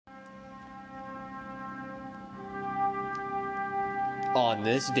on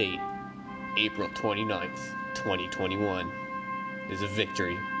this date, April 29th, 2021, is a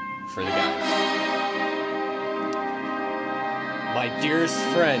victory for the guys. My dearest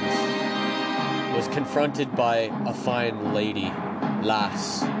friend was confronted by a fine lady,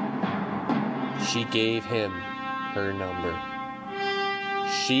 lass. She gave him her number.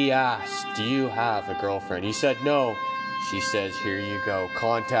 She asked, "Do you have a girlfriend?" He said no. She says, "Here you go,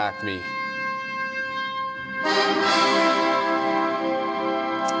 contact me."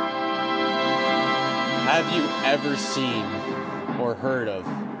 Have you ever seen or heard of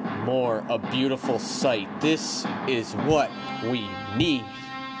a beautiful sight? This is what we need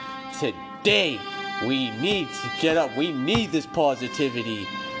today. We need to get up. We need this positivity.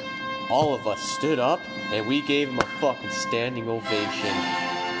 All of us stood up and we gave him a fucking standing ovation.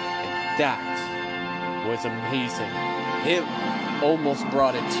 And that was amazing. It almost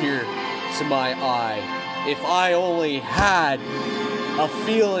brought a tear to my eye. If I only had a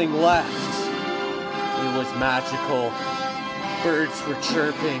feeling left. It was magical. Birds were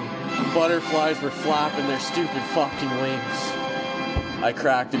chirping. Butterflies were flapping their stupid fucking wings. I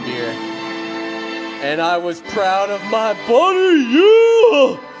cracked a beer. And I was proud of my buddy.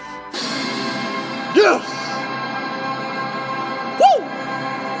 Yeah! Yes! Woo!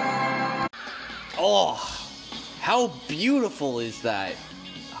 Oh, how beautiful is that?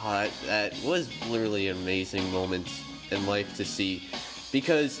 That was literally an amazing moment in life to see.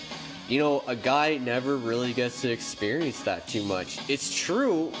 Because, you know, a guy never really gets to experience that too much. It's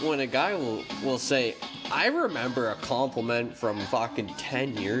true when a guy will say, I remember a compliment from fucking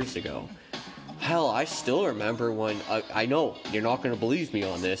 10 years ago. Hell, I still remember when, I know you're not going to believe me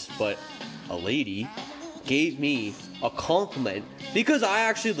on this, but a lady gave me a compliment because I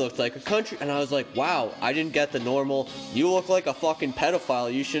actually looked like a country, and I was like, wow, I didn't get the normal, you look like a fucking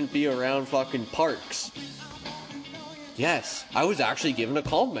pedophile, you shouldn't be around fucking parks. Yes, I was actually given a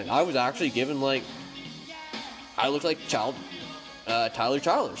compliment. I was actually given, like, I looked like Tyler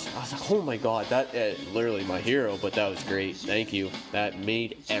Childers. I was like, oh my god, that literally my hero, but that was great. Thank you. That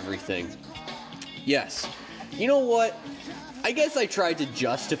made everything. Yes. You know what? I guess I tried to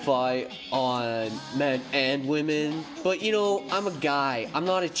justify on men and women, but you know, I'm a guy. I'm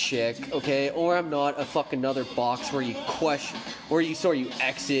not a chick, okay? Or I'm not a fucking another box where you question, where you sort of you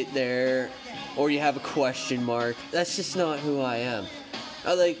exit there, or you have a question mark. That's just not who I am.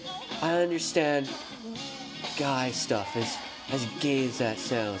 I understand guy stuff, as gay as that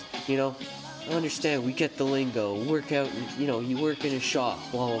sounds, you know? I understand, we get the lingo, work out, you know, you work in a shop,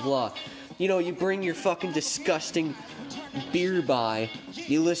 blah, blah, blah. You know, you bring your fucking disgusting beer by,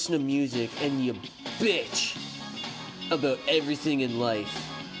 you listen to music, and you bitch about everything in life.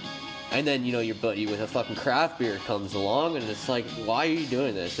 And then, you know, your buddy with a fucking craft beer comes along, and it's like, why are you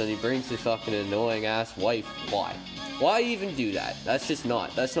doing this? And he brings his fucking annoying ass wife. Why? Why even do that? That's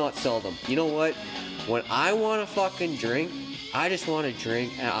not seldom. You know what? When I want to fucking drink, I just want to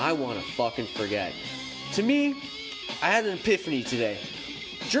drink, and I want to fucking forget. To me, I had an epiphany today.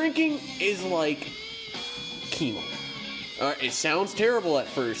 Drinking is like chemo. It sounds terrible at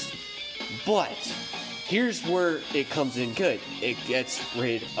first, but here's where it comes in good. It gets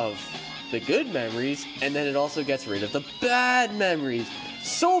rid of the good memories, and then it also gets rid of the bad memories.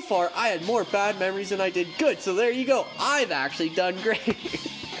 So far, I had more bad memories than I did good, so there you go. I've actually done great.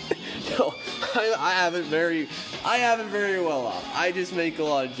 No, I haven't very well off. I just make a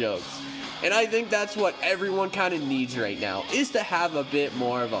lot of jokes. And I think that's what everyone kind of needs right now, is to have a bit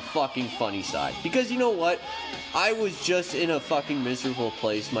more of a fucking funny side. Because you know what? I was just in a fucking miserable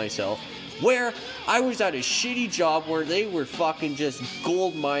place myself, where I was at a shitty job where they were fucking just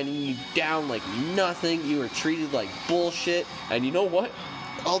gold mining you down like nothing. You were treated like bullshit. And you know what?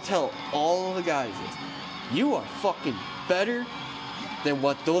 I'll tell all the guys this. You are fucking better than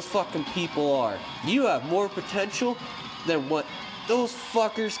what those fucking people are. You have more potential than what those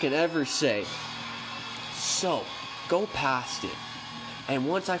fuckers can ever say. So, go past it. And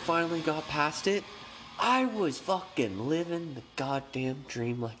once I finally got past it, I was fucking living the goddamn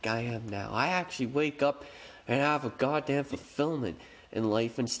dream like I am now. I actually wake up and have a goddamn fulfillment in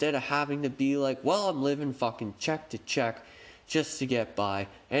life instead of having to be like, well, I'm living fucking check to check just to get by,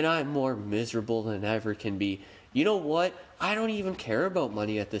 and I'm more miserable than ever can be. You know what? I don't even care about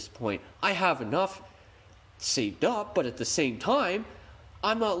money at this point. I have enough saved up, but at the same time,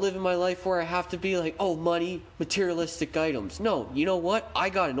 I'm not living my life where I have to be like, oh, money, materialistic items. No, you know what? I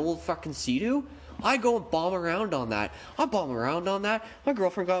got an old fucking Sea-Doo. I go and bomb around on that. I bomb around on that. My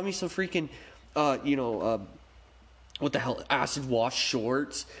girlfriend got me some freaking, what the hell, acid wash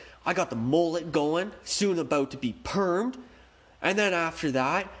shorts. I got the mullet going, soon about to be permed. And then after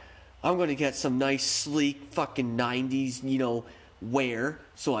that, I'm going to get some nice, sleek, fucking 90s, you know, wear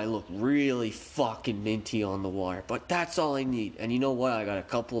so I look really fucking minty on the water. But that's all I need. And you know what? I got a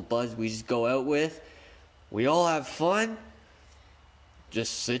couple of buds we just go out with. We all have fun.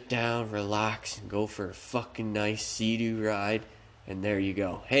 Just sit down, relax, and go for a fucking nice Sea-Doo ride. And there you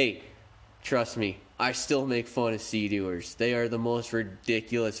go. Hey, trust me, I still make fun of Sea-Doers. They are the most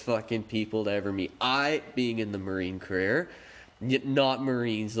ridiculous fucking people to ever meet. I, being in the Marine career, not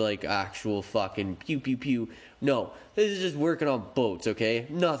Marines like actual fucking pew pew pew. No, this is just working on boats, okay?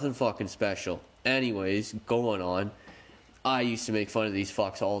 Nothing fucking special. Anyways, going on. I used to make fun of these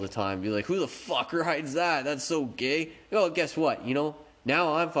fucks all the time. Be like, who the fuck rides that? That's so gay. Oh, guess what? You know,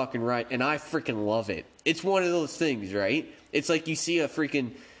 now I'm fucking right, and I freaking love it. It's one of those things, right? It's like you see a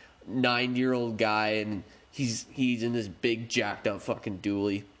freaking 9-year-old guy, and he's in this big jacked up fucking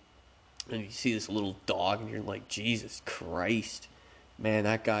dually. And you see this little dog, and you're like, Jesus Christ. Man,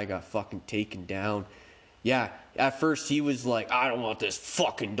 that guy got fucking taken down. Yeah, at first he was like, I don't want this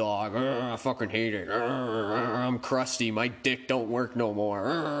fucking dog. I fucking hate it. I'm crusty. My dick don't work no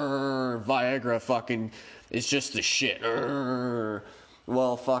more. Viagra fucking is just the shit.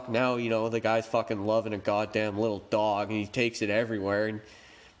 Well, fuck, now, you know, the guy's fucking loving a goddamn little dog, and he takes it everywhere, and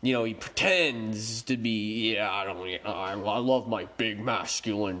you know, he pretends to be, I love my big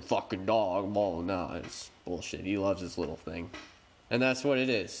masculine fucking dog. Well, no, it's bullshit. He loves his little thing. And that's what it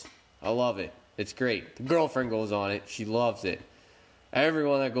is. I love it. It's great. The girlfriend goes on it. She loves it.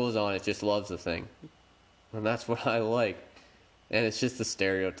 Everyone that goes on it just loves the thing. And that's what I like. And it's just the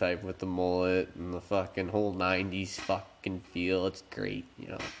stereotype with the mullet and the fucking whole 90s fucking feel. It's great. You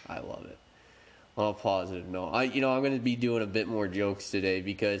know, I love it. On a positive note, I'm going to be doing a bit more jokes today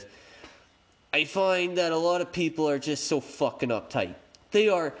because I find that a lot of people are just so fucking uptight. They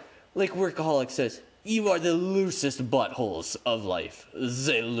are, like Workaholic says, you are the loosest buttholes of life.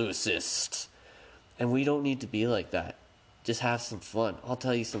 The loosest. And we don't need to be like that. Just have some fun. I'll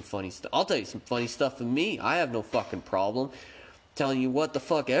tell you some funny stuff. I'll tell you some funny stuff with me. I have no fucking problem telling you what the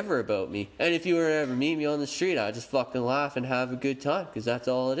fuck ever about me. And if you were to ever meet me on the street, I'd just fucking laugh and have a good time because that's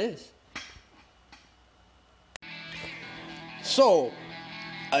all it is. So,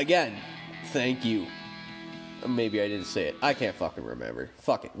 again, thank you. Maybe I didn't say it. I can't fucking remember.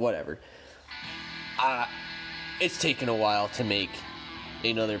 Fuck it, whatever. It's taken a while to make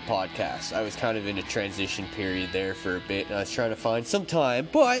another podcast. I was kind of in a transition period there for a bit, and I was trying to find some time,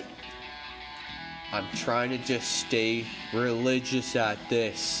 but I'm trying to just stay religious at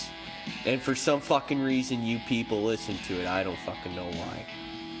this. And for some fucking reason, you people listen to it. I don't fucking know why.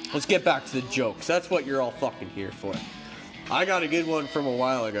 Let's get back to the jokes. That's what you're all fucking here for. I got a good one from a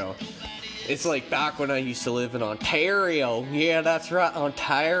while ago. It's like back when I used to live in Ontario. Yeah, that's right,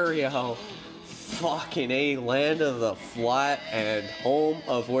 Ontario. Fucking A, land of the flat and home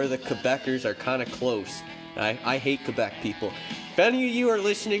of where the Quebecers are kind of close. I hate Quebec people. If any of you are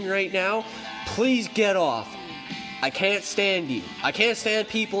listening right now, please get off. I can't stand you. I can't stand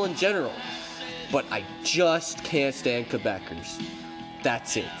people in general. But I just can't stand Quebecers.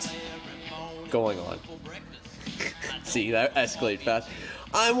 That's it. Going on. See, that escalated fast.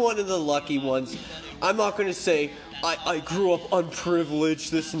 I'm one of the lucky ones. I'm not going to say I grew up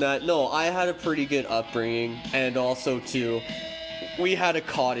unprivileged, this and that. No, I had a pretty good upbringing. And also, too, we had a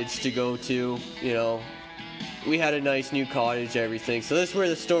cottage to go to, you know. We had a nice new cottage, everything. So this is where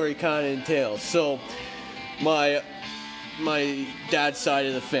the story kind of entails. So, my dad's side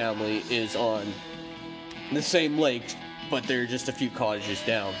of the family is on the same lake, but they're just a few cottages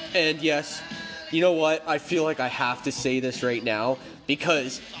down. And yes, you know what? I feel like I have to say this right now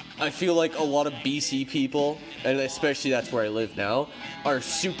because I feel like a lot of BC people, and especially that's where I live now, are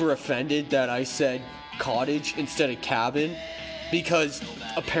super offended that I said cottage instead of cabin because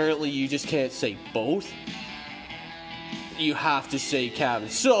apparently you just can't say both. You have to say cabin.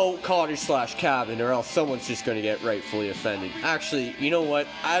 So, cottage/cabin, or else someone's just gonna get rightfully offended. Actually, you know what?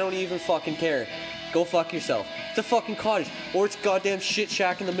 I don't even fucking care. Go fuck yourself. It's a fucking cottage. Or it's a goddamn shit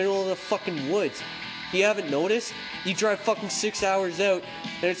shack in the middle of the fucking woods. You haven't noticed? You drive fucking 6 hours out,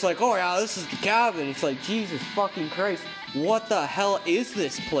 and it's like, oh yeah, this is the cabin. It's like, Jesus fucking Christ. What the hell is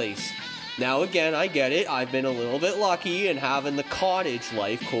this place? Now again, I get it. I've been a little bit lucky in having the cottage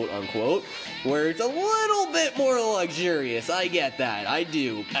life, quote unquote, where it's a little bit more luxurious. I get that. I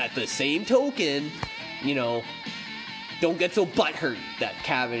do. At the same token, you know, don't get so butthurt that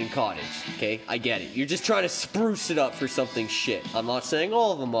cabin and cottage, okay? I get it. You're just trying to spruce it up for something shit. I'm not saying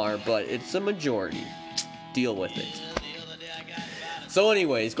all of them are, but it's a majority. Deal with it. So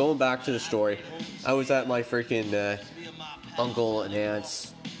anyways, going back to the story, I was at my freaking uncle and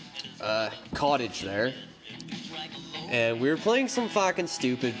aunt's cottage there, and we were playing some fucking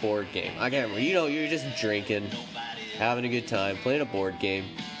stupid board game. I can't remember. You know, you're just drinking, having a good time, playing a board game.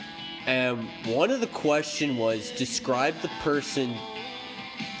 And one of the question was, describe the person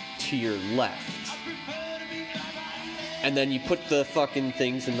to your left. And then you put the fucking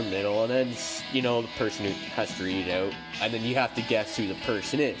things in the middle, and then, you know, the person who has to read it out. And then you have to guess who the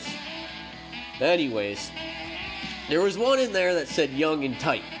person is. Anyways, there was one in there that said young and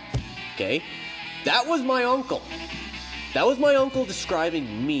tight. Okay? That was my uncle. That was my uncle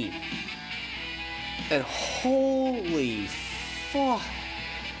describing me. And holy fuck.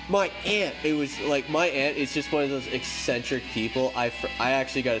 My aunt, it was like, my aunt is just one of those eccentric people. I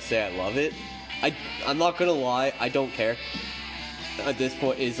actually gotta say I love it. I'm not gonna lie, I don't care. At this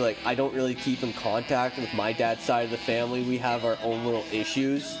point, is like, I don't really keep in contact with my dad's side of the family. We have our own little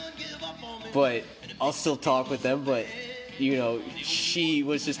issues. But I'll still talk with them, but, you know, she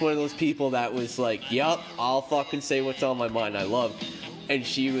was just one of those people that was like, yup, I'll fucking say what's on my mind. I love. And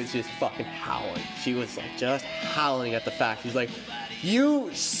she was just fucking howling. She was like, just howling at the fact. She's like, you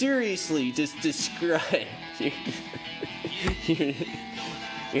seriously just describe your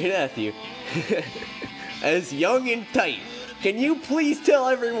nephew as young and tight. Can you please tell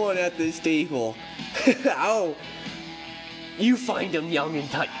everyone at this table how you find him young and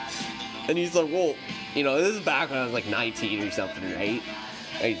tight? And he's like, well, you know, this is back when I was like 19 or something, right?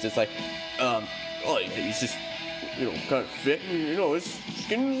 And he's just like, oh, he's just, you know, kind of fit, and, you know, his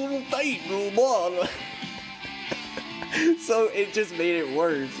skin's a little tight, blah, blah. So it just made it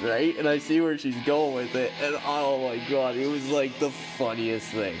worse, right? And I see where she's going with it, and oh my god, it was like the funniest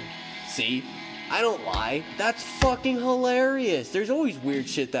thing. See? I don't lie. That's fucking hilarious. There's always weird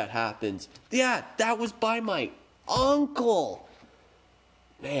shit that happens. Yeah, that was by my uncle.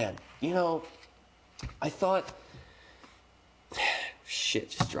 Man, you know, I thought...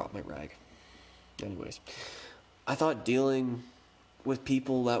 Shit, just dropped my rag. Anyways, I thought dealing with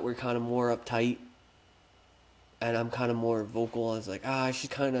people that were kind of more uptight, and I'm kind of more vocal, I was like, I should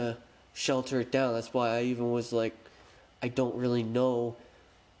kind of shelter it down. That's why I even was like, I don't really know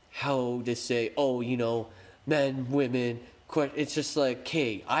how to say, oh, you know, men, women, it's just like,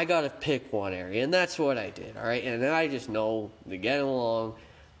 okay, I gotta pick one area, and that's what I did, alright? And then I just know to get along,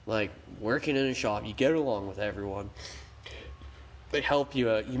 like, working in a shop, you get along with everyone. They help you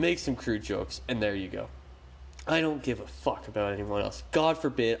out, you make some crude jokes, and there you go. I don't give a fuck about anyone else. God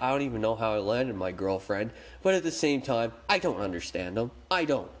forbid, I don't even know how I landed my girlfriend, but at the same time, I don't understand them. I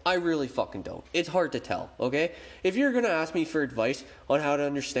don't. I really fucking don't. It's hard to tell, okay? If you're gonna ask me for advice on how to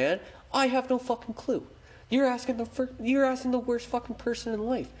understand, I have no fucking clue. You're asking the worst fucking person in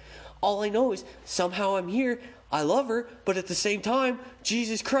life. All I know is, somehow I'm here, I love her, but at the same time,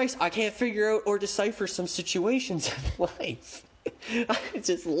 Jesus Christ, I can't figure out or decipher some situations in life. I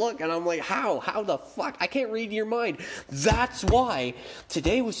just look and I'm like, how the fuck, I can't read your mind. That's why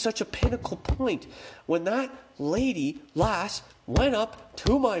today was such a pinnacle point when that lady lass went up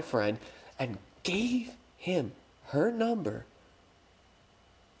to my friend and gave him her number.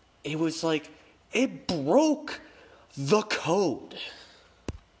 It was like, it broke the code.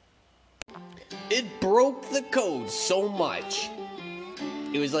 It broke the code so much.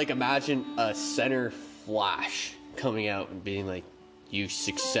 It was like, imagine a center flash coming out and being like, you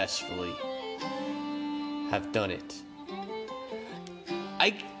successfully have done it.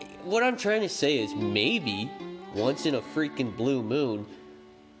 What I'm trying to say is, maybe once in a freaking blue moon,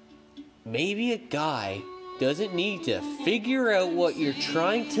 maybe a guy doesn't need to figure out what you're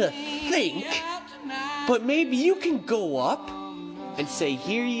trying to think, but maybe you can go up and say,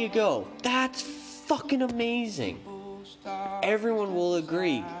 here you go. That's fucking amazing. Everyone will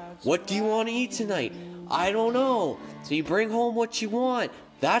agree. What do you want to eat tonight? I don't know. So you bring home what you want.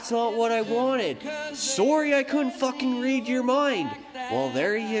 That's not what I wanted. Sorry I couldn't fucking read your mind. Well,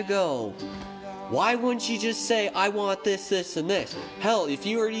 there you go. Why wouldn't you just say, I want this, this, and this? Hell, if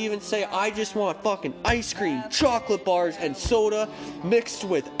you were to even say, I just want fucking ice cream, chocolate bars, and soda mixed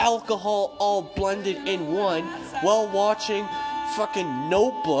with alcohol all blended in one while watching fucking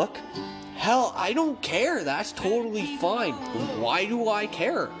Notebook, hell, I don't care. That's totally fine. Why do I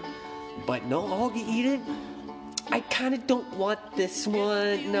care? But no, I'll eat it. I kind of don't want this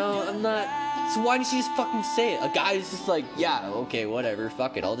one. No, I'm not. So why didn't you just fucking say it? A guy is just like, yeah, okay, whatever,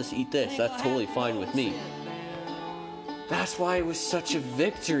 fuck it, I'll just eat this. That's totally fine with me. That's why it was such a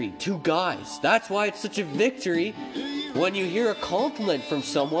victory. Two guys. That's why it's such a victory when you hear a compliment from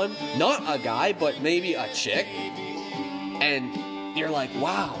someone, not a guy, but maybe a chick, and you're like,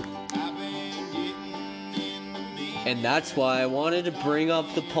 wow. And that's why I wanted to bring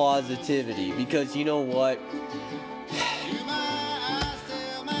up the positivity, because you know what?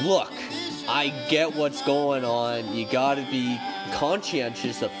 Look, I get what's going on. You gotta be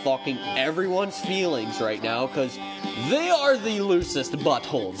conscientious of fucking everyone's feelings right now, because they are the loosest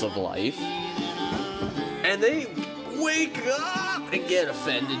buttholes of life. And they wake up and get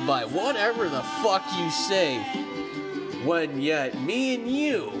offended by whatever the fuck you say. When yet me and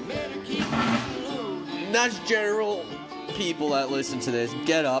you, and that's general people that listen to this,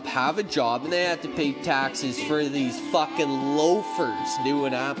 get up, have a job, and they have to pay taxes for these fucking loafers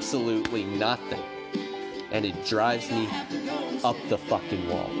doing absolutely nothing. And it drives me up the fucking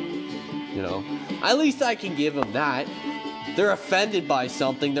wall. You know? At least I can give them that. They're offended by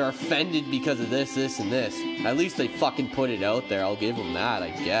something. They're offended because of this, this, and this. At least they fucking put it out there. I'll give them that,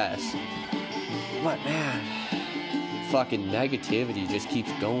 I guess. But man, fucking negativity just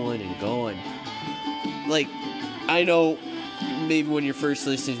keeps going and going. Like, I know maybe when you're first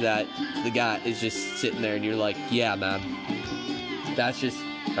listening to that, the guy is just sitting there and you're like, yeah, man, that's just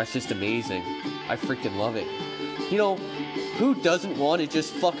amazing. I freaking love it. You know, who doesn't want to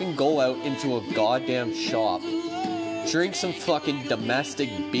just fucking go out into a goddamn shop, drink some fucking domestic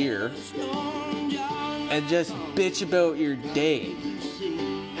beer, and just bitch about your day?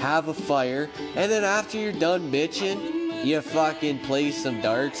 Have a fire, and then after you're done bitching, you fucking play some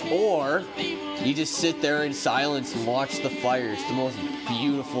darts, or you just sit there in silence and watch the fire. It's the most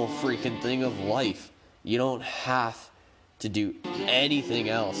beautiful freaking thing of life. You don't have to do anything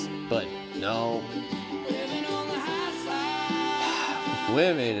else. But no.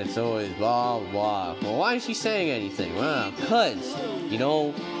 Women, it's always blah, blah. Well, why is she saying anything? Well, because, you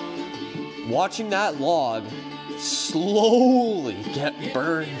know, watching that log slowly get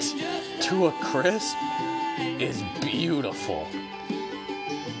burned to a crisp is beautiful.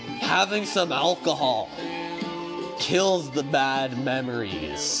 Having some alcohol kills the bad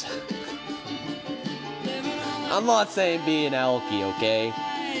memories. I'm not saying be an alky, okay?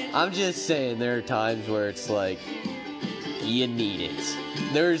 I'm just saying there are times where it's like, you need it.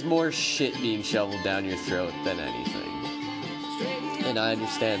 There's more shit being shoveled down your throat than anything. And I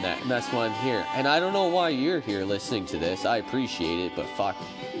understand that, and that's why I'm here. And I don't know why you're here listening to this. I appreciate it, but fuck.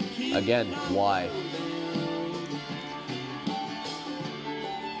 Again, why?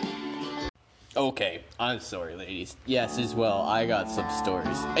 Okay, I'm sorry, ladies. Yes, as well, I got some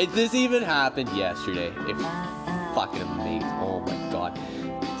stories. This even happened yesterday. It's fucking amazing. Oh my god.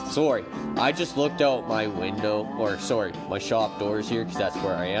 Sorry, I just looked out my window, or sorry, my shop doors here, because that's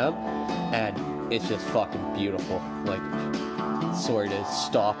where I am, and it's just fucking beautiful. Like, sorry to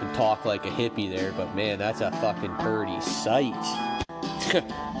stop and talk like a hippie there, but man, that's a fucking pretty sight.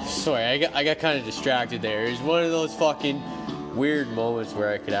 Sorry, I got kind of distracted there. It's one of those fucking weird moments where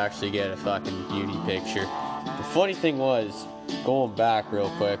I could actually get a fucking beauty picture. The funny thing was, going back real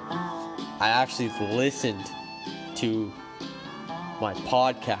quick, I actually listened to my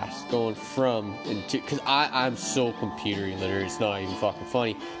podcast going from and to, because I'm so computer illiterate, it's not even fucking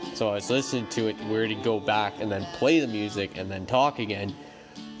funny. So I was listening to it where to go back and then play the music and then talk again.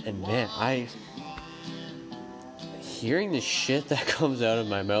 And man, hearing the shit that comes out of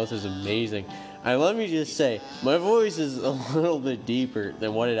my mouth is amazing. And let me just say, my voice is a little bit deeper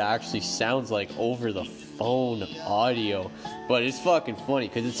than what it actually sounds like over the phone audio. But it's fucking funny,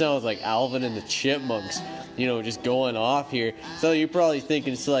 because it sounds like Alvin and the Chipmunks, you know, just going off here. So you're probably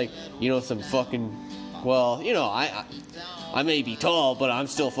thinking it's like, you know, some fucking, well, you know, I may be tall, but I'm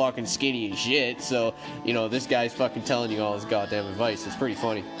still fucking skinny as shit. So, you know, this guy's fucking telling you all his goddamn advice. It's pretty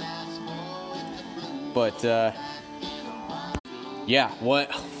funny. But, yeah,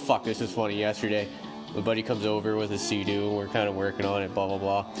 what? Fuck, this was funny. Yesterday, my buddy comes over with a Sea-Doo, and we're kind of working on it, blah, blah,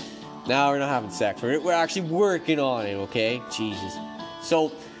 blah. Now we're not having sex. We're actually working on it, okay? Jesus.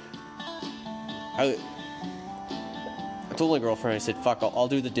 So, I told my girlfriend, I said, fuck, I'll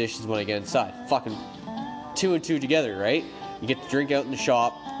do the dishes when I get inside. Fucking 2 and 2 together, right? You get to drink out in the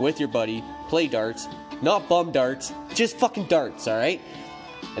shop with your buddy, play darts, not bum darts, just fucking darts, alright?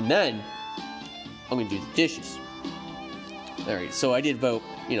 And then, I'm gonna do the dishes. Alright, so I did about,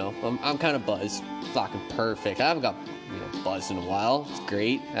 you know, I'm kind of buzzed. Fucking perfect. I haven't got, you know, buzzed in a while. It's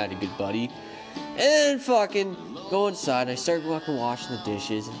great. I had a good buddy. And then fucking go inside. I started fucking washing the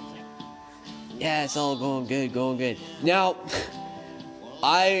dishes. And I'm like, yeah, it's all going good, going good. Now,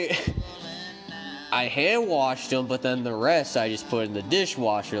 I hand washed them, but then the rest I just put in the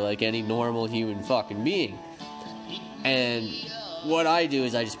dishwasher like any normal human fucking being. And what I do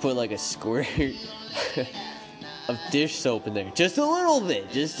is I just put like a squirt of dish soap in there, just a little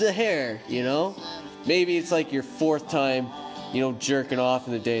bit, just a hair, you know. Maybe it's like your 4th time, you know, jerking off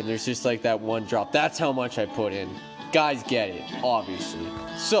in the day, and there's just like that one drop. That's how much I put in. Guys get it, obviously.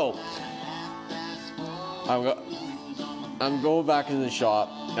 So I'm going back into the shop,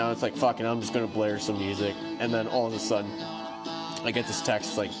 and I was like, fucking, I'm just gonna blare some music. And then all of a sudden, I get this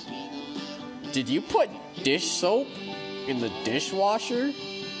text, like, did you put dish soap in the dishwasher?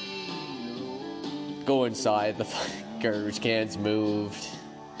 Go inside, the fucking garbage can's moved.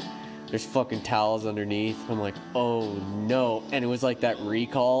 There's fucking towels underneath. I'm like, oh no. And it was like that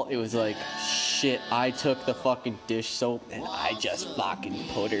recall. It was like, shit, I took the fucking dish soap and I just fucking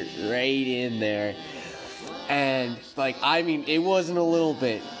put it right in there. And, like, I mean, it wasn't a little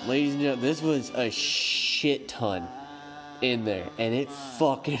bit. Ladies and gentlemen, this was a shit ton in there. And it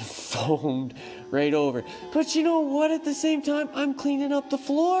fucking foamed right over. But you know what? At the same time, I'm cleaning up the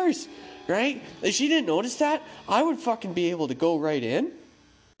floors, right? If she didn't notice that, I would fucking be able to go right in.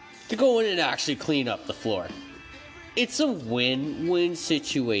 To go in and actually clean up the floor. It's a win-win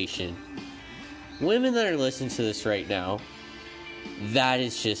situation. Women that are listening to this right now, that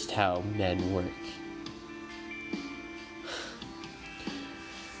is just how men work.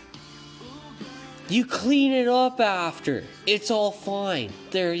 You clean it up after. It's all fine.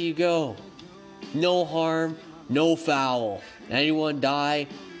 There you go. No harm, no foul. Anyone die?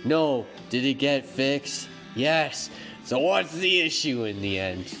 No. Did it get fixed? Yes. So what's the issue in the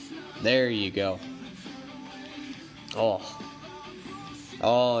end? There you go. Oh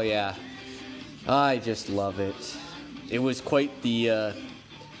yeah. I just love it. It was quite the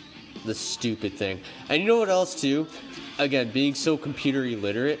stupid thing. And you know what else too? Again, being so computer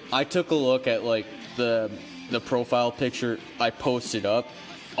illiterate, I took a look at like the profile picture I posted up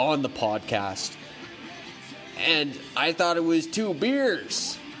on the podcast. And I thought it was 2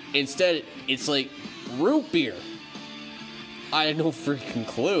 beers. Instead, it's like root beer. I had no freaking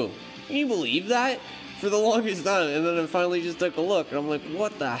clue. Can you believe that? For the longest time. And then I finally just took a look. And I'm like,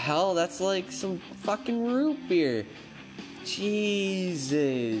 what the hell? That's like some fucking root beer.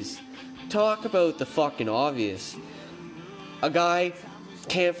 Jesus. Talk about the fucking obvious. A guy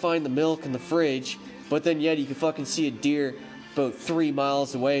can't find the milk in the fridge, but then yet he can fucking see a deer about 3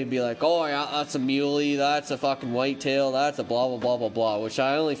 miles away and be like, oh yeah, that's a muley, that's a fucking whitetail, that's a blah blah blah blah blah. Which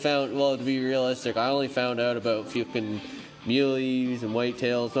I only found, well, to be realistic, I only found out about fucking muleys and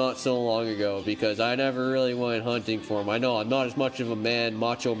whitetails not so long ago, because I never really went hunting for them. I know I'm not as much of a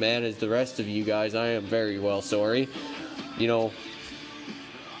macho man as the rest of you guys. I am very well sorry. You know,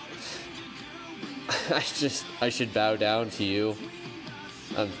 I should bow down to you.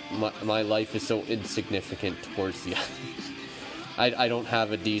 My life is so insignificant towards the others. I don't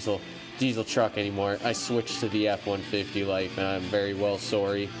have a diesel truck anymore. I switched to the F-150 life, and I'm very well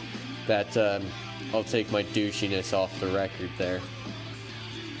sorry that I'll take my douchiness off the record there.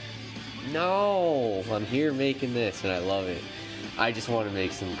 No, I'm here making this, and I love it. I just want to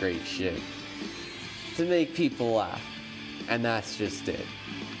make some great shit to make people laugh, and that's just it.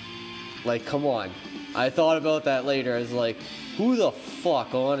 Like, come on. I thought about that later. I was like, who the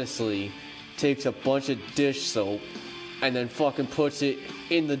fuck, honestly, takes a bunch of dish soap and then fucking puts it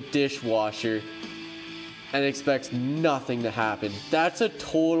in the dishwasher and expects nothing to happen? That's a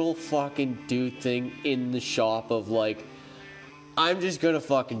total fucking dude thing in the shop of like, I'm just gonna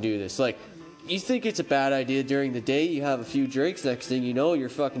fucking do this. Like, you think it's a bad idea during the day, you have a few drinks, next thing you know, you're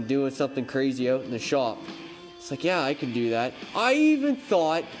fucking doing something crazy out in the shop. It's like, yeah, I can do that. I even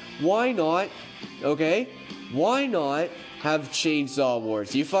thought, why not, okay? Why not have chainsaw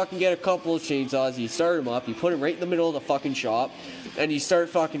wars? You fucking get a couple of chainsaws, you start them up, you put them right in the middle of the fucking shop, and you start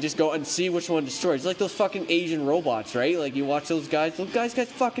fucking just go and see which one destroys. It's like those fucking Asian robots, right? Like, you watch those guys got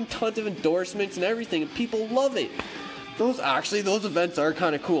fucking tons of endorsements and everything, and people love it. Those events are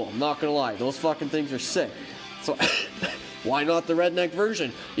kind of cool, I'm not gonna lie. Those fucking things are sick. So, why not the redneck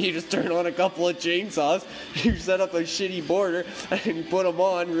version? You just turn on a couple of chainsaws, you set up a shitty border, and you put them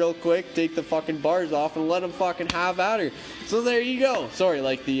on real quick, take the fucking bars off, and let them fucking have at her. So there you go. Sorry,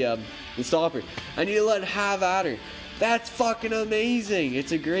 like the stopper. I need to let have at her. That's fucking amazing.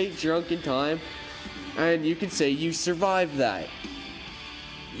 It's a great drunken time, and you can say you survived that.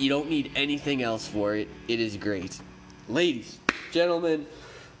 You don't need anything else for it. It is great. Ladies, gentlemen,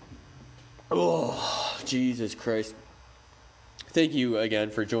 oh, Jesus Christ. Thank you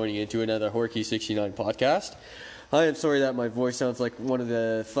again for joining into another Horky69 podcast. I am sorry that my voice sounds like one of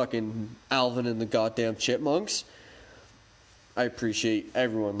the fucking Alvin and the goddamn Chipmunks. I appreciate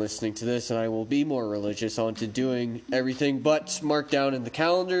everyone listening to this, and I will be more religious onto doing everything but mark down in the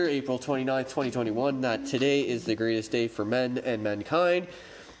calendar, April 29th, 2021, that today is the greatest day for men and mankind,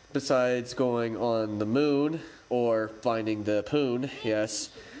 besides going on the moon, or finding the poon, yes.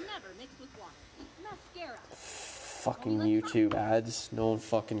 Fucking YouTube ads. No one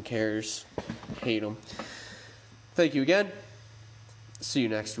fucking cares. Hate them. Thank you again. See you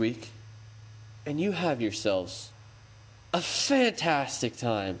next week. And you have yourselves a fantastic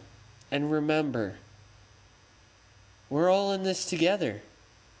time. And remember, we're all in this together.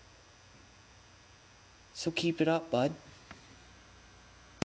 So keep it up, bud.